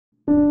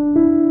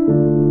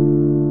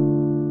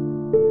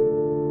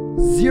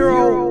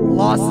Zero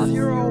losses.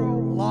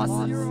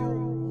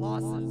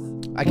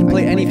 I can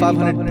play any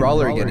 500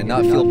 brawler again and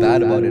not feel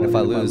bad about it if I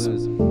lose.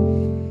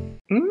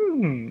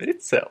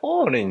 It's an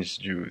orange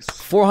juice.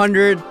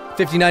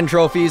 459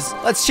 trophies.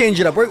 Let's change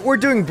it up. We're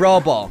doing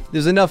Brawl Ball.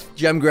 There's enough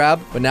gem grab,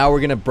 but now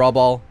we're gonna Brawl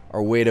Ball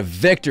our way to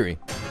victory.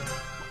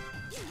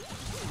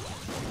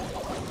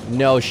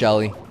 No,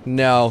 Shelly.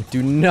 No,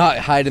 do not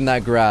hide in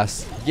that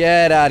grass.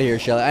 Get out of here,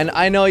 Shelly. And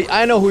I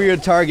know who you're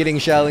targeting,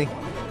 Shelly.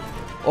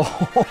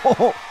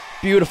 Oh,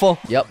 beautiful.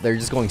 Yep, they're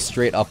just going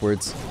straight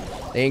upwards.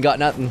 They ain't got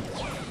nothing.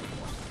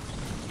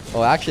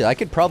 Oh, actually, I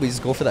could probably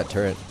just go for that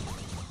turret.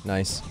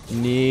 Nice.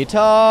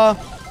 Nita.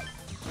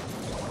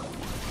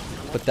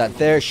 Put that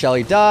there.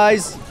 Shelly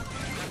dies.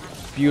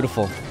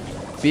 Beautiful.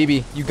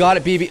 BB, you got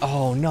it, BB.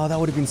 Oh, no, that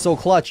would have been so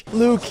clutch.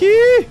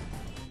 Lukey.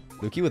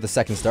 Lukey with a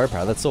second star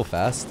power. That's so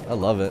fast. I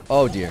love it.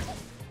 Oh, dear.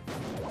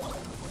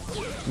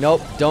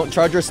 Nope. Don't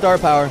charge your star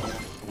power.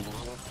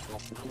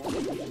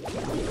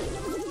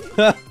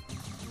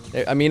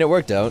 I mean, it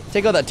worked out.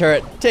 Take out that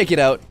turret. Take it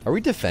out. Are we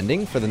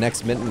defending for the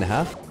next minute and a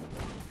half?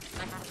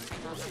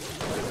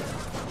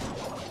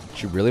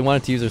 She really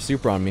wanted to use her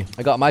super on me.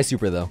 I got my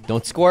super, though.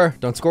 Don't score.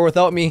 Don't score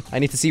without me. I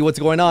need to see what's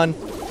going on.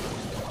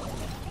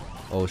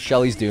 Oh,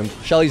 Shelly's doomed.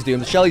 Shelly's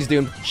doomed. Shelly's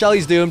doomed.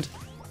 Shelly's doomed.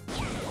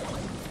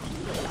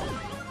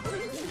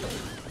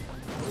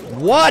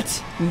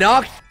 What?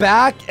 Knocked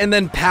back and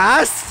then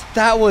passed?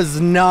 That was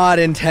not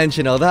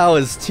intentional. That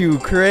was too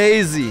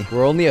crazy.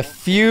 We're only a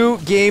few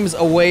games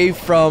away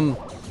from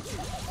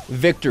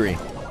victory.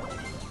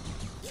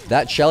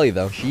 That Shelly,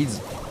 though, she's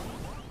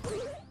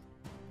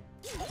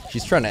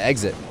trying to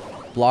exit.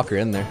 Block her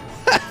in there.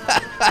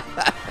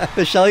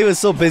 The Shelly was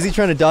so busy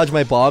trying to dodge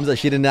my bombs that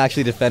she didn't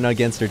actually defend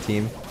against her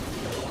team.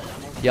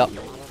 Yep.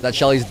 That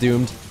Shelly's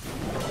doomed.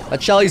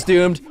 That Shelly's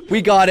doomed.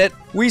 We got it.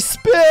 We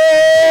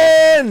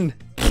spin!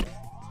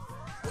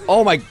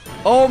 Oh my.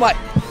 Oh my.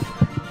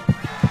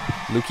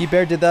 Lukey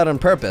Bear did that on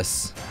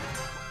purpose.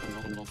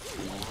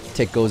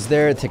 Tick goes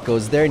there. Tick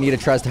goes there. Nita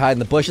tries to hide in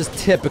the bushes.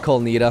 Typical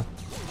Nita.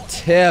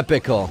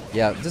 Typical.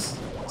 Yeah, just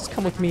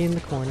come with me in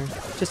the corner.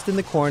 Just in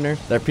the corner.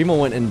 That Primo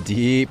went in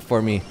deep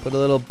for me. Put a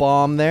little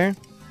bomb there.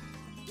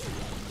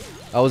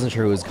 I wasn't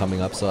sure who was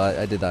coming up, so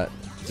I did that.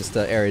 Just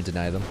to area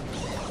deny them.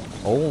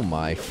 Oh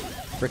my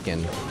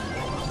frickin'.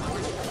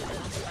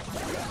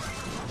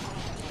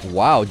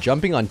 Wow,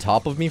 jumping on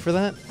top of me for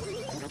that?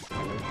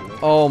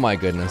 Oh my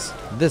goodness.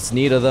 This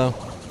Nita, though.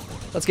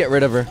 Let's get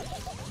rid of her.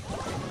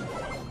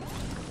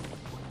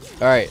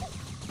 Alright.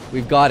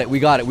 We've got it. We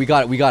got it. We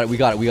got it. We got it. We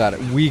got it. We got it.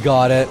 We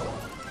got it.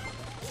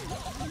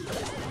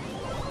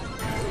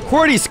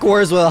 QWERTY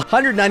scores with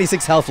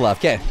 196 health left.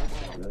 Okay.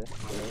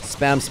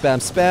 Spam, spam,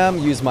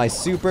 spam. Use my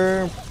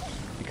super.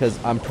 Because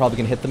I'm probably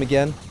gonna hit them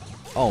again.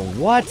 Oh,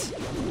 what?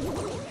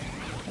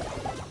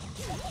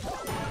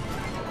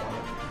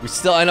 We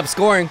still end up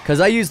scoring. Because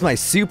I used my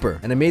super.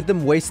 And I made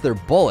them waste their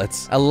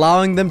bullets.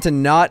 Allowing them to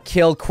not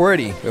kill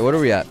QWERTY. Wait, what are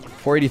we at?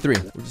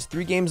 483. We're just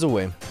 3 games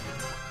away.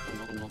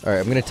 Alright,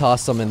 I'm gonna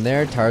toss some in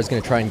there. Tara's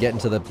gonna try and get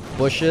into the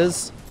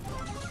bushes.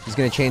 She's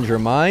gonna change her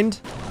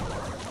mind.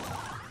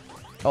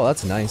 Oh,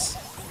 that's nice.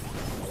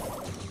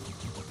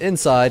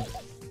 Inside.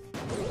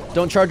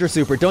 Don't charge your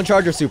super. Don't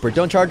charge your super.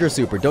 Don't charge your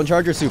super. Don't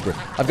charge your super.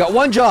 I've got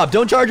one job.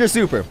 Don't charge your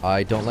super.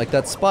 I don't like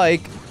that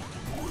spike.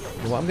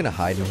 You know what? I'm gonna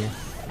hide in here.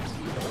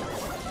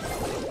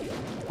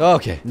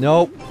 Okay.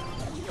 Nope.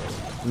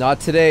 Not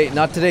today.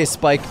 Not today,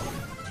 Spike.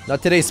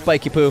 Not today,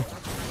 Spiky Poo.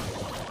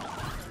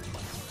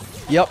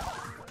 Yep.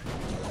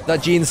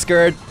 That Jean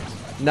skirt.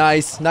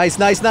 Nice. Nice,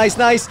 nice, nice,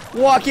 nice.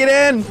 Walk it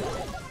in.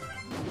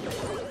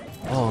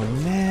 Oh,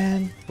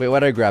 man. Wait, why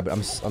did I grab it?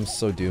 I'm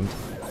so doomed.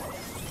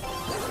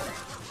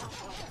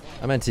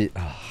 I meant to...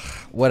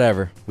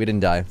 whatever. We didn't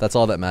die. That's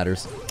all that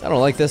matters. I don't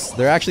like this.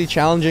 They're actually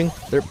challenging.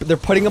 They're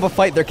putting up a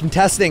fight. They're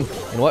contesting.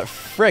 And what?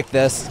 Frick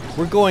this.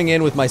 We're going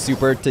in with my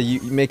super to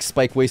make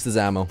Spike waste his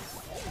ammo.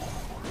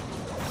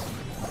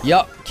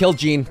 Yup. Kill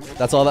Jean.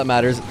 That's all that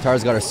matters.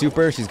 Tara's got her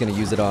super. She's gonna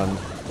use it on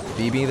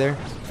BB there.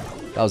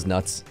 That was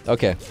nuts.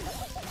 Okay.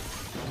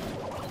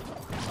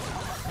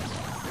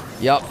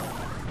 Yup.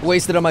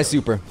 Wasted on my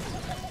super.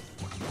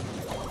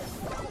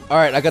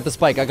 Alright, I got the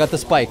spike. I got the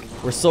spike.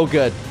 We're so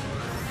good.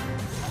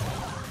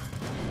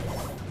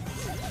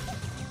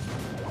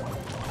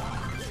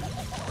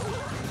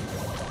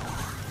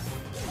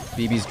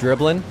 BB's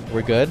dribbling.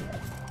 We're good.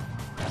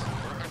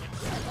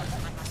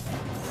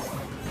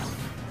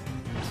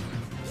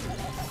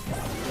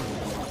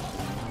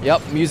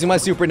 Yep, I'm using my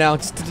super now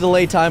just to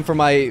delay time for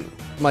my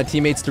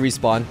teammates to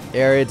respawn.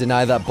 Area,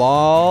 deny that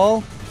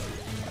ball.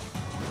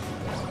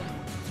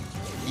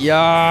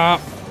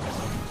 Yeah.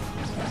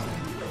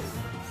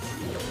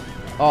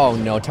 Oh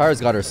no,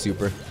 Tara's got her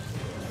super.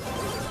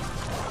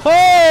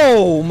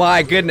 Oh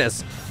my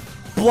goodness.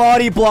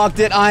 Bloody blocked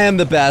it. I am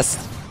the best.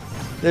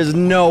 There's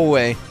no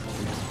way.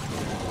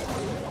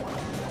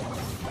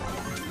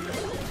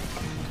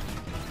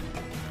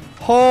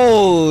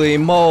 Holy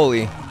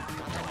moly.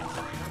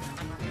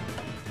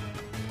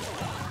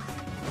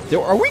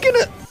 Are we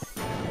gonna...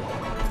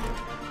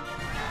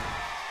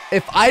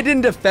 If I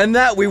didn't defend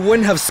that, we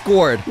wouldn't have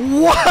scored.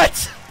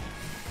 What?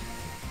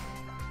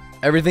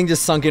 Everything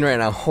just sunk in right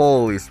now.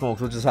 Holy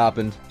smokes, what just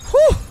happened?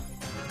 Whew.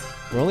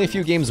 We're only a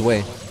few games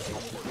away.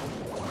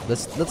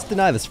 Let's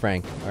deny this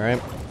Frank,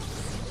 alright?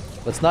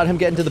 Let's not him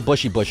get into the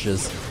bushy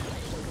bushes.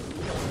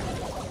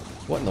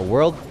 What in the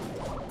world?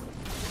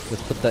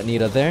 Let's put that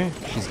Nita there.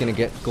 She's gonna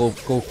go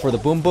for the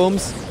boom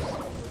booms.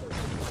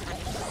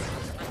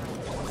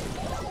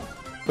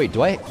 Wait,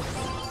 do I?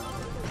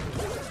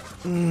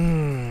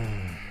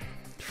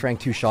 Frank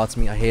two shots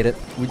me. I hate it.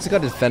 We just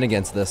gotta defend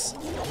against this.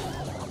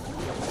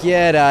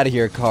 Get out of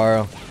here,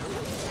 Carl.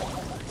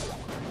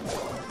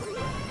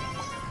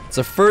 It's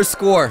a first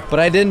score, but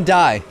I didn't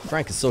die.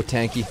 Frank is so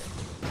tanky.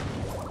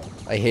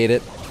 I hate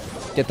it.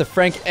 Get the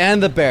Frank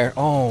and the bear.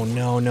 Oh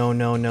no no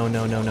no no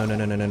no no no no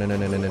no no no no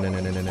no no no no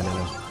no no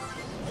no.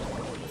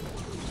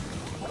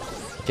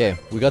 Okay,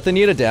 we got the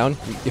Nita down.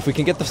 If we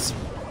can get the,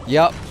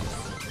 yep.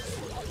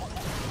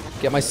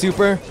 Get my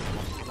super.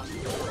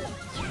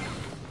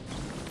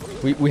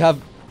 We have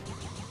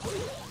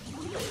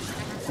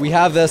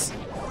this.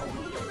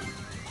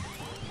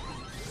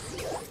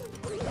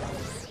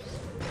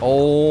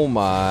 Oh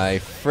my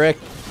frick.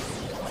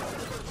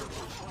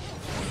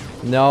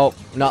 No,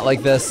 not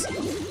like this.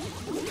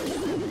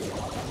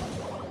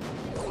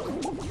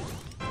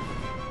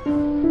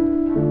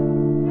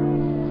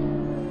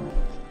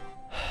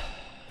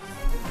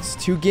 It's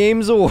 2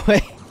 games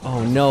away.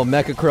 Oh no,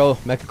 Mecha Crow.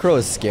 Mecha Crow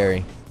is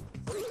scary.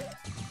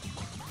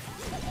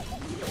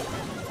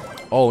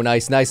 Oh,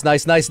 nice, nice,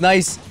 nice, nice,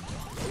 nice.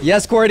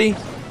 Yes, Cordy.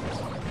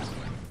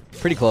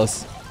 Pretty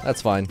close.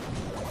 That's fine.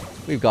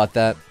 We've got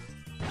that.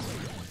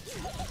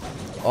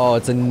 Oh,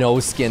 it's a no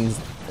skin.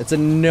 It's a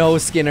no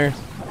skinner.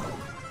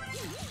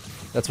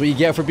 That's what you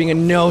get for being a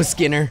no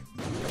skinner.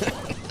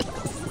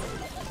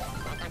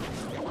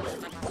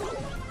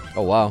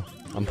 Oh wow,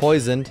 I'm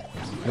poisoned.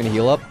 I'm gonna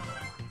heal up.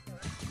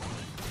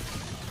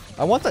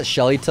 I want that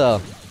Shelly to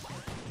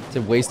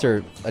waste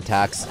her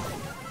attacks.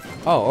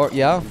 Oh, or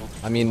yeah.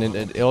 I mean,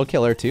 it'll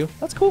kill her too.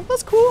 That's cool.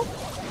 That's cool.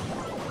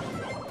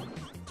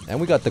 And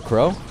we got the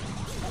crow.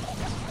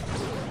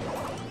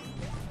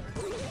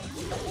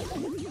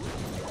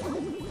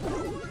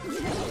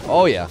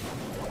 Oh yeah.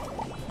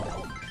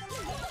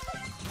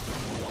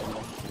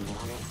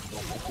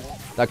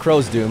 That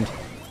crow's doomed.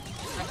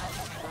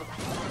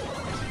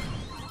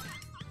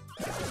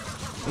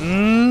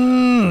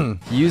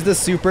 Used the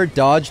super,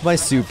 dodged my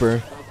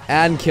super,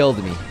 and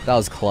killed me. That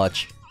was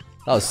clutch.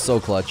 That was so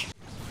clutch.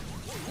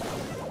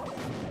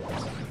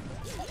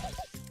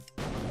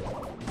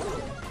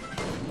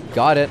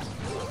 Got it.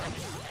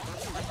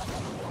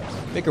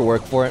 Make her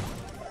work for it.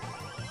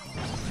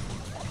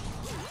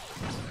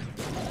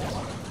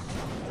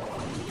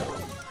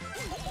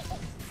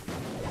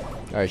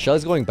 Alright,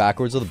 Shelly's going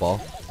backwards with the ball.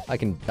 I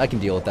can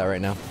deal with that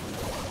right now.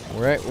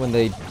 Right when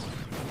they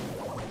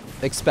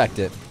expect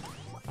it.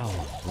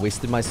 Oh,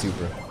 wasted my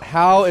super.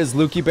 How is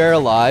Lukey Bear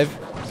alive?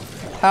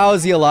 How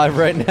is he alive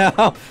right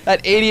now?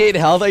 At 88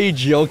 health, are you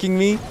joking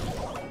me?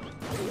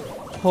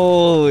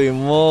 Holy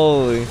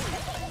moly.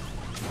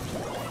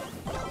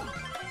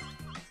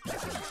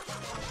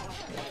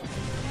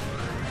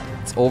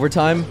 It's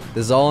overtime.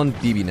 This is all on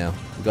BB now.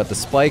 We got the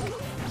spike.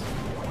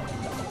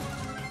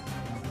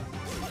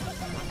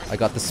 I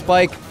got the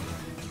spike.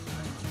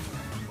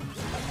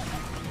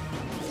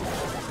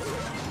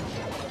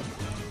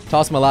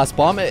 Toss my last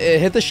bomb.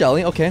 It hit the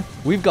Shelly. Okay.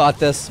 We've got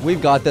this.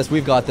 We've got this.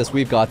 We've got this.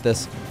 We've got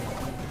this.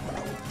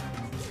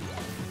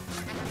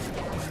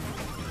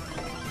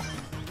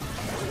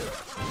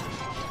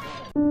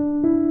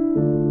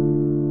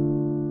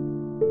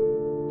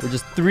 We're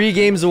just 3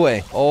 games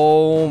away.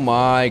 Oh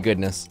my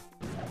goodness.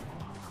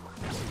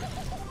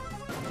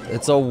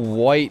 It's a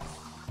white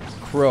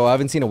crow. I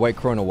haven't seen a white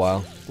crow in a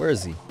while. Where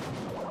is he?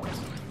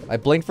 I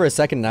blinked for a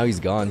second, now he's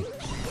gone.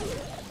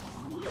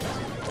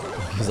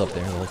 He's up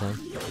there the whole time.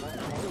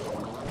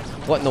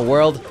 What in the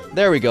world?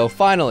 There we go,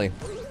 finally.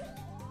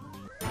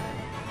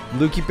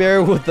 Lukey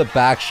Bear with the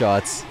back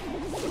shots.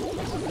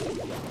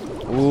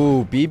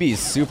 Ooh, BB's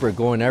super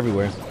going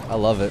everywhere. I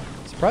love it.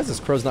 Surprised this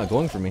crow's not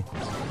going for me.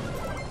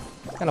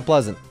 Kinda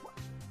pleasant.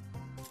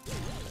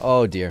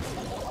 Oh dear.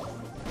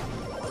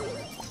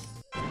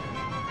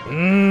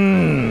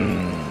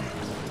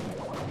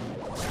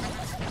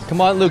 Come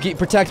on, Lukey.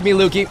 Protect me,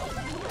 Lukey.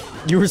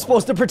 You were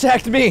supposed to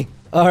protect me.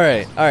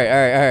 Alright, alright,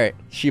 alright, alright.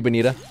 Shiba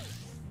Nita.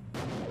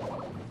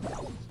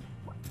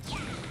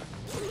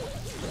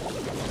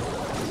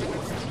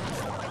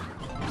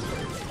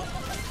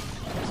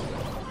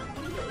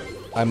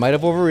 I might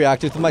have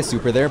overreacted with my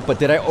super there, but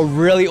did I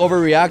really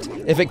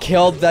overreact if it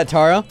killed that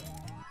Tara?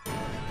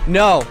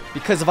 No,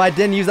 because if I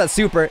didn't use that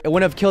super, it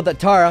wouldn't have killed that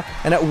Tara,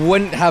 and it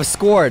wouldn't have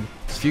scored.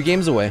 It's a few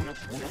games away.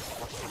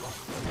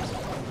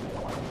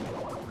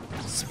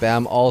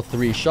 Spam all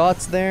 3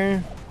 shots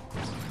there.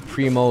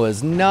 Primo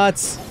is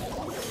nuts.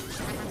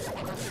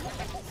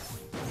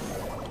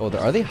 Oh,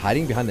 are they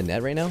hiding behind the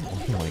net right now?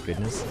 Oh my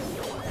goodness.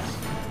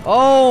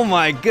 Oh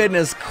my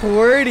goodness,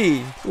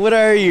 QWERTY. What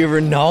are you,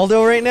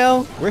 Ronaldo right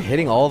now? We're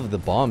hitting all of the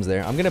bombs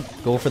there. I'm gonna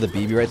go for the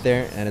BB right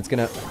there, and it's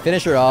gonna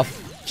finish her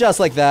off just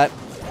like that.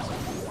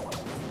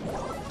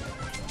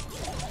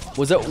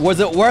 Was it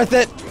worth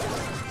it?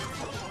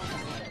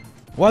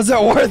 Was it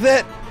worth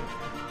it?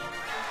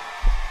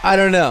 I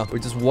don't know. We're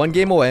just one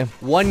game away.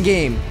 One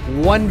game,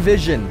 one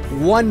vision,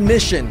 one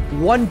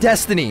mission, one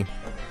destiny.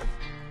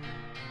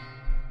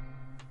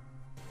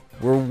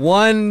 We're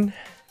one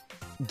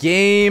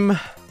game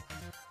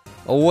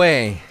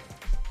away.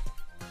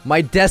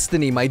 My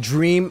destiny, my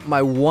dream,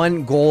 my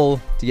one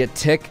goal to get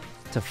Tick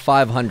to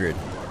 500.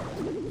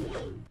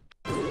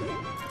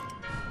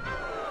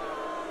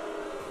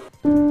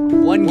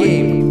 One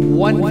game,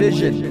 one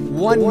vision,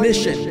 one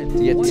mission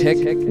to get Tick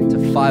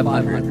to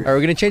 500. Alright,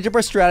 we're gonna change up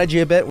our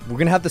strategy a bit. We're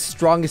gonna have the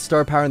strongest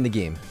star power in the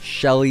game,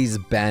 Shelly's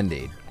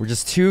Band-Aid. We're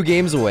just 2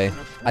 games away.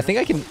 I think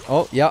I can...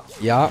 Oh, yeah.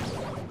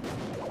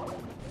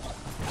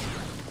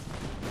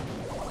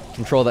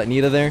 Control that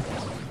Nita there.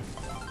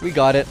 We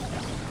got it.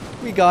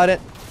 We got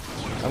it.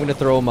 I'm gonna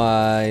throw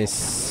my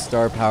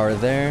star power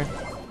there.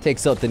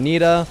 Takes out the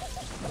Nita.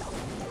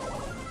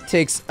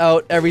 Takes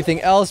out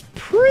everything else.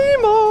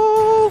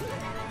 Primo!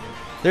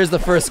 There's the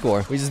first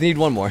score. We just need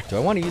one more. Do I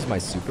want to use my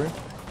super?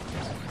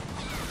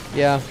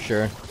 Yeah,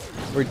 sure.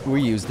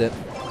 We used it.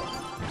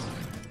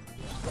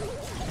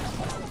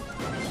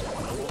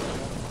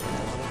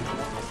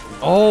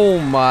 Oh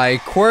my,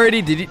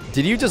 QWERTY,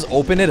 did you just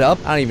open it up?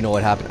 I don't even know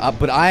what happened.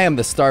 But I am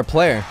the star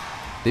player.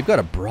 They've got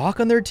a Brock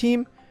on their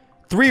team?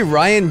 3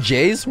 Ryan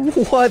J's?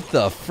 What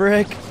the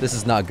frick? This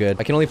is not good.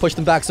 I can only push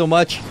them back so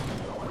much.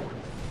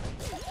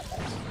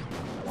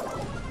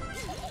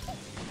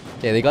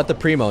 Okay, they got the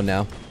Primo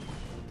now.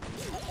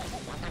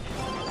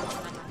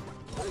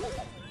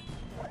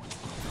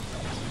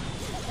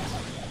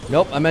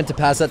 Nope, I meant to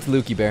pass that to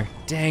Lukey Bear.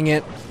 Dang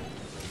it.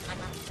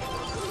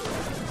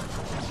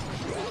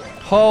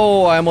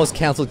 Oh, I almost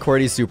canceled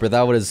QWERTY's super.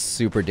 That was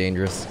super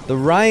dangerous. The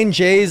Ryan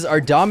J's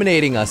are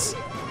dominating us.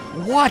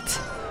 What?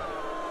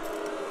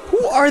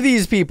 Who are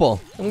these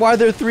people? And why are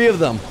there 3 of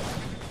them?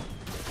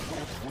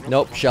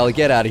 Nope, Shelly,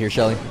 get out of here,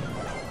 Shelly.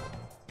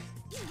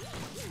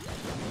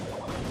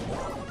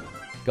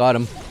 Got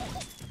him.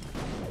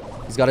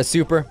 He's got a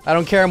super. I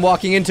don't care, I'm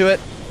walking into it.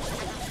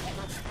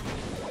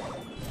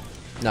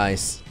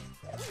 Nice.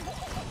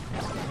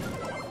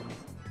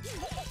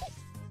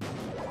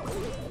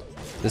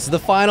 This is the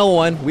final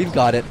one. We've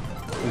got it.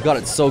 We've got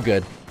it so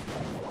good.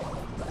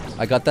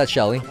 I got that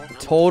Shelly.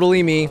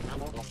 Totally me.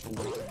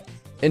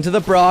 Into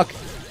the Brock.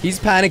 He's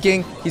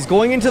panicking. He's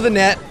going into the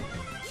net.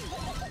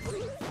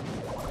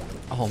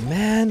 Oh,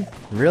 man.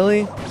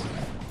 Really?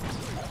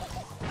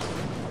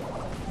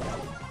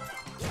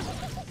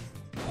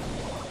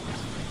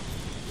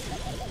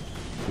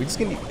 We just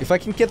gonna... If I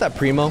can get that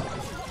Primo,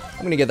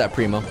 I'm gonna get that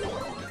Primo.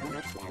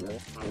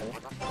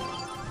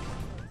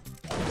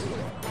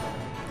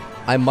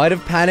 I might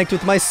have panicked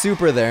with my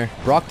super there.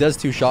 Brock does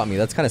 2-shot me.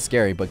 That's kind of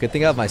scary, but good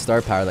thing I have my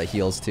star power that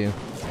heals too.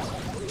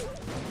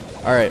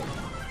 Alright.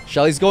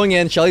 Shelly's going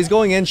in. Shelly's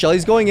going in.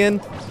 Shelly's going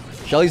in.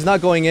 Shelly's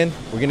not going in.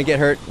 We're gonna get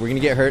hurt. We're gonna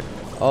get hurt.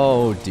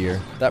 Oh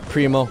dear. That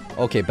Primo.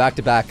 Okay, back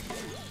to back.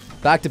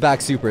 Back to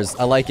back supers.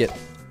 I like it.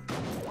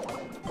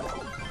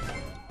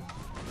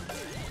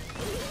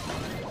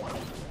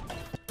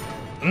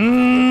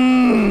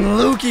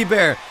 Lukey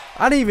Bear.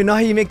 I don't even know how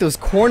you make those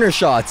corner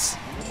shots.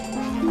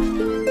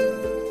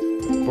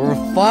 But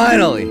we're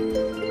finally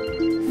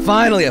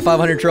at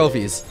 500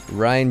 trophies.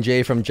 Ryan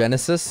J from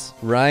Genesis.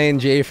 Ryan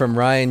J from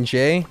Ryan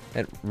J.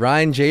 And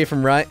Ryan J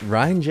from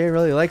Ryan J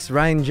really likes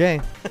Ryan J.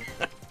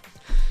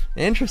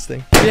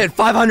 Interesting. We hit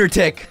 500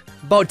 Tick.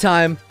 About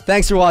time.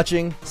 Thanks for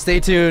watching. Stay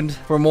tuned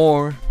for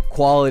more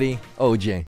quality OJ.